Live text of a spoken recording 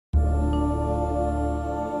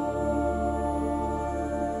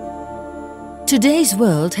Today's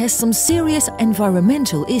world has some serious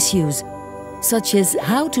environmental issues, such as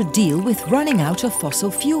how to deal with running out of fossil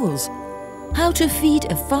fuels, how to feed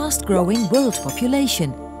a fast-growing world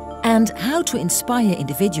population, and how to inspire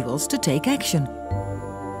individuals to take action.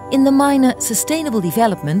 In the minor sustainable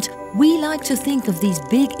development, we like to think of these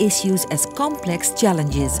big issues as complex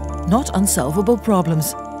challenges, not unsolvable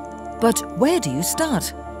problems. But where do you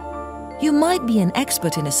start? You might be an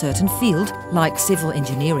expert in a certain field, like civil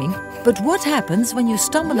engineering, but what happens when you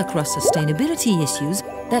stumble across sustainability issues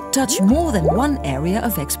that touch more than one area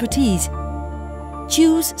of expertise?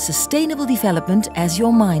 Choose sustainable development as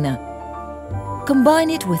your minor.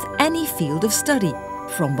 Combine it with any field of study,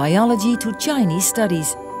 from biology to Chinese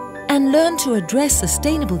studies, and learn to address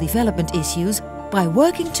sustainable development issues by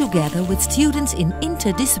working together with students in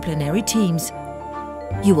interdisciplinary teams.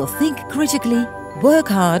 You will think critically, work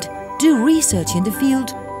hard, do research in the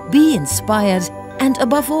field, be inspired, and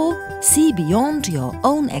above all, see beyond your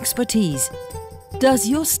own expertise. Does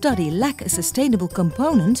your study lack a sustainable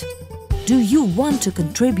component? Do you want to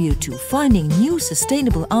contribute to finding new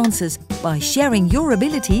sustainable answers by sharing your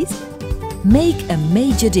abilities? Make a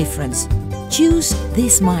major difference. Choose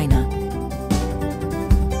this minor.